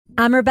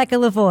I'm Rebecca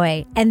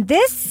Lavoie, and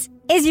this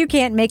is You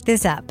Can't Make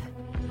This Up.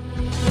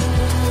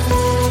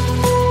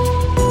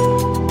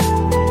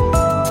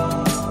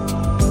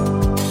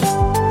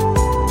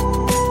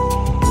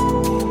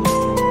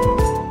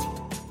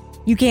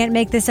 You Can't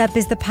Make This Up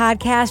is the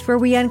podcast where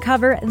we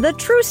uncover the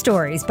true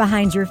stories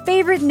behind your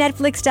favorite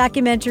Netflix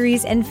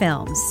documentaries and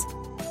films.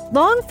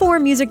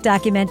 Long-form music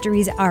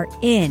documentaries are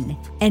in,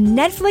 and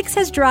Netflix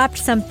has dropped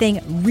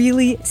something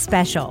really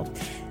special.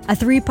 A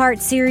 3-part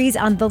series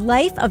on the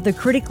life of the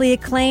critically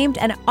acclaimed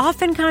and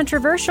often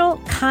controversial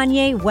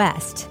Kanye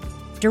West.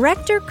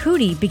 Director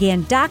Coodie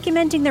began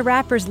documenting the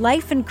rapper's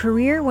life and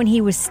career when he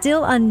was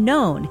still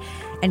unknown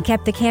and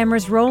kept the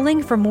cameras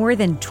rolling for more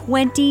than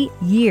 20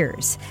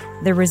 years.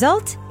 The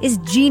result is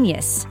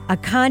Genius, a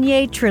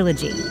Kanye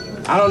Trilogy.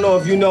 I don't know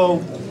if you know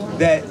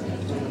that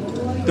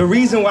the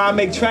reason why I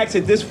make tracks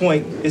at this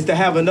point is to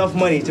have enough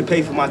money to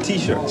pay for my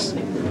t-shirts,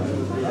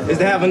 is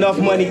to have enough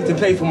money to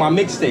pay for my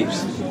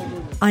mixtapes.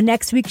 On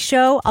next week's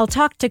show, I'll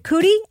talk to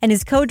Coodie and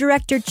his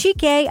co-director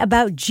Chike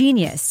about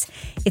Genius.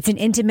 It's an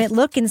intimate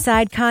look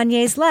inside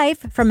Kanye's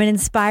life, from an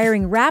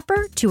inspiring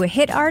rapper to a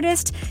hit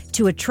artist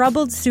to a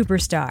troubled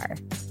superstar.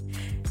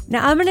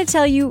 Now, I'm going to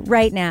tell you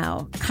right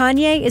now,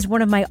 Kanye is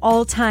one of my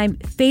all-time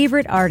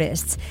favorite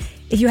artists.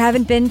 If you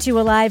haven't been to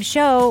a live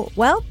show,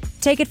 well,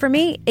 take it from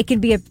me, it can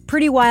be a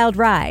pretty wild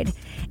ride.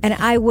 And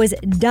I was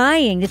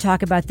dying to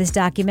talk about this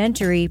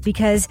documentary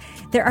because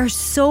there are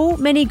so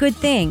many good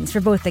things for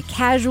both the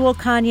casual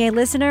Kanye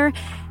listener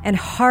and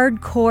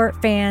hardcore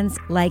fans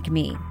like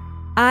me.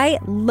 I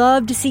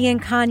loved seeing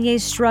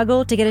Kanye's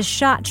struggle to get a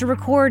shot to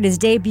record his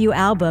debut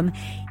album,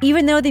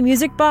 even though the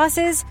music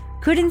bosses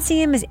couldn't see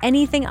him as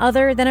anything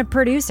other than a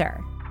producer.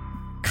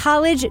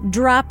 College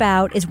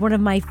Dropout is one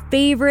of my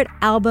favorite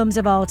albums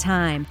of all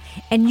time,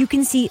 and you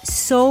can see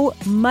so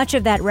much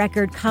of that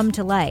record come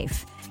to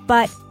life.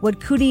 But what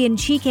Coodie and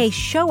Chike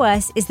show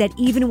us is that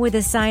even with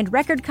a signed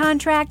record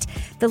contract,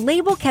 the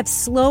label kept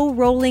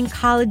slow-rolling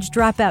College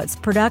Dropout's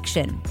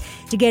production.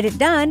 To get it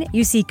done,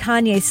 you see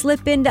Kanye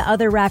slip into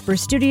other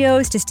rappers'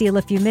 studios to steal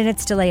a few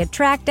minutes to lay a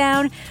track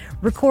down,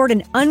 record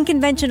in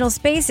unconventional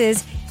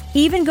spaces,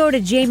 even go to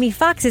Jamie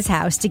Foxx's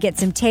house to get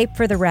some tape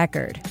for the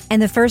record.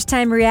 And the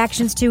first-time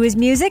reactions to his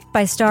music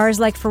by stars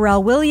like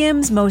Pharrell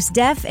Williams, Mos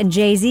Def, and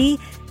Jay-Z,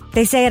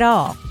 they say it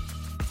all.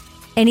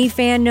 Any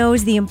fan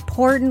knows the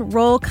important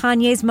role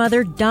Kanye's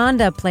mother,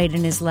 Donda, played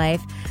in his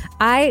life.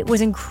 I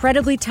was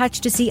incredibly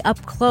touched to see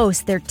up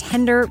close their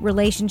tender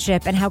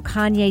relationship and how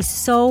Kanye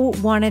so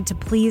wanted to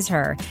please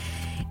her.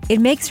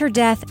 It makes her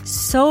death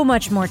so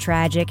much more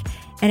tragic,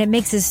 and it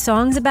makes his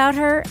songs about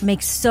her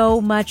make so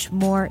much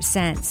more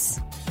sense.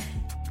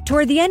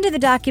 Toward the end of the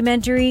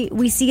documentary,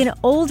 we see an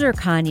older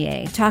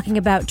Kanye talking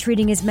about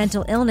treating his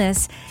mental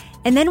illness,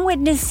 and then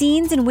witness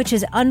scenes in which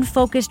his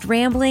unfocused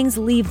ramblings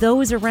leave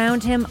those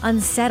around him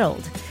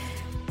unsettled.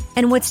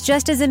 And what's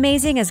just as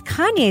amazing as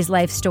Kanye's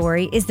life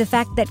story is the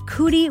fact that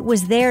Coodie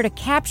was there to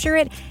capture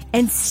it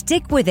and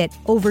stick with it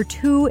over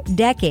 2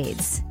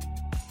 decades.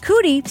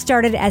 Coodie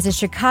started as a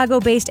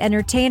Chicago-based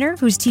entertainer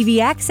whose TV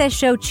access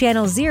show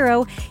Channel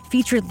Zero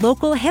featured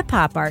local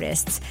hip-hop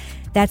artists.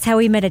 That's how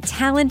he met a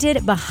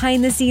talented,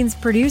 behind-the-scenes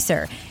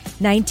producer.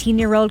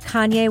 19-year-old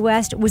Kanye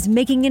West was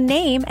making a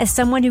name as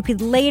someone who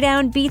could lay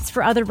down beats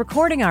for other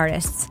recording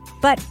artists.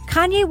 But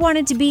Kanye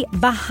wanted to be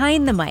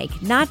behind the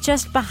mic, not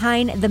just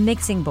behind the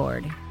mixing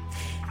board.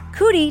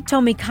 Coodie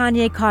told me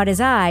Kanye caught his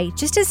eye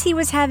just as he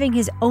was having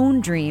his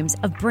own dreams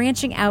of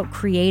branching out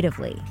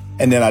creatively.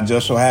 And then I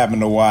just so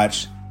happened to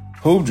watch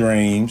Hoop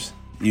Dreams.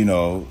 You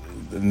know,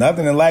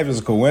 nothing in life is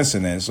a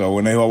coincidence. So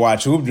when they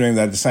watch Hoop Dreams,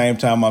 at the same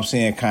time I'm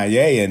seeing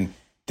Kanye and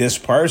this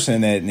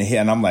person,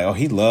 and I'm like, oh,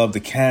 he loved the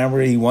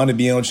camera. He wanted to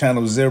be on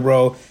Channel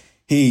Zero.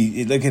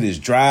 He look at his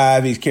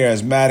drive. He's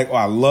charismatic. Oh,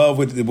 I love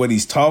what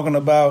he's talking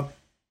about.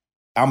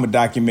 I'm going to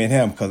document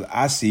him because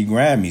I see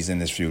Grammys in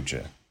his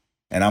future.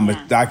 And I'm going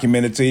to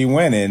document it till he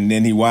win it. And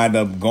then he wound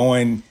up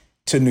going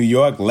to New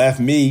York, left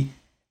me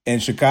in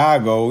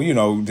Chicago, you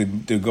know,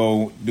 to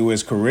go do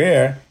his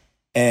career,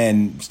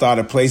 and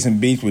started placing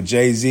beats with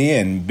Jay-Z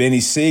and Benny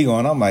Siegel.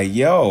 And I'm like,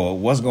 yo,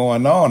 what's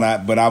going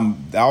on? But I'm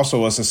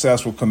also a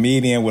successful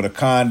comedian with a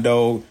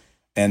condo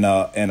and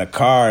a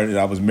car.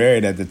 I was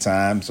married at the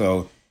time.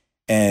 So,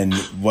 and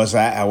what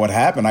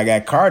happened? I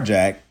got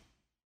carjacked.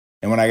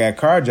 And when I got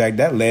carjacked,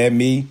 that led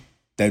me,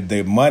 that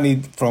the money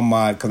from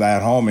because I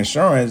had home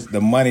insurance, the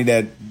money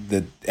that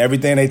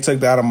everything they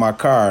took out of my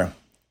car,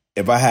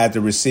 if I had the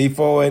receipt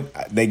for it,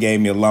 they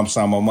gave me a lump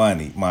sum of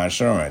money, my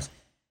insurance.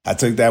 I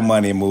took that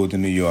money and moved to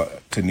New York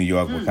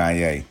with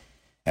Kanye.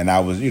 And that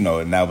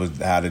was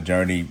how the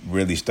journey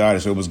really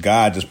started. So it was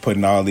God just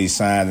putting all these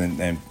signs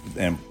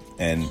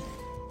and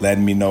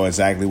letting me know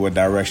exactly what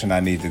direction I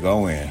need to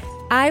go in.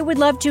 I would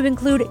love to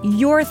include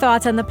your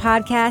thoughts on the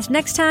podcast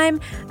next time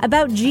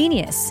about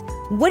Genius.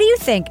 What do you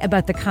think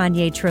about the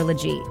Kanye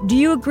Trilogy? Do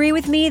you agree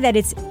with me that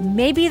it's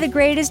maybe the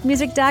greatest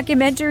music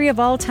documentary of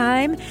all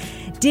time?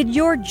 Did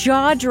your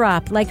jaw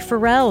drop like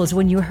Pharrell's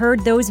when you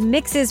heard those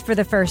mixes for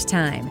the first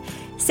time?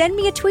 send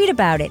me a tweet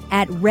about it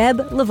at Reb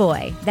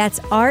Lavoie. That's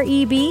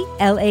RebLavoie.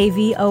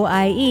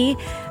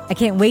 I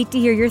can't wait to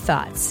hear your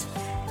thoughts.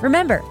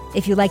 Remember,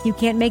 if you like You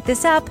Can't Make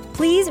This Up,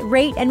 please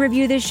rate and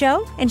review this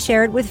show and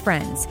share it with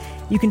friends.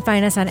 You can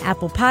find us on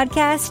Apple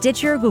Podcasts,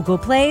 Stitcher, Google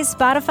Play,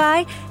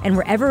 Spotify, and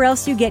wherever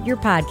else you get your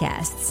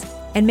podcasts.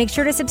 And make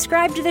sure to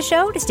subscribe to the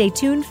show to stay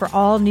tuned for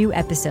all new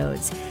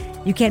episodes.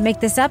 You Can't Make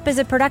This Up is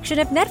a production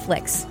of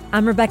Netflix.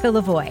 I'm Rebecca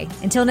Lavoie.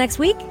 Until next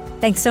week,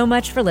 thanks so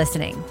much for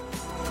listening.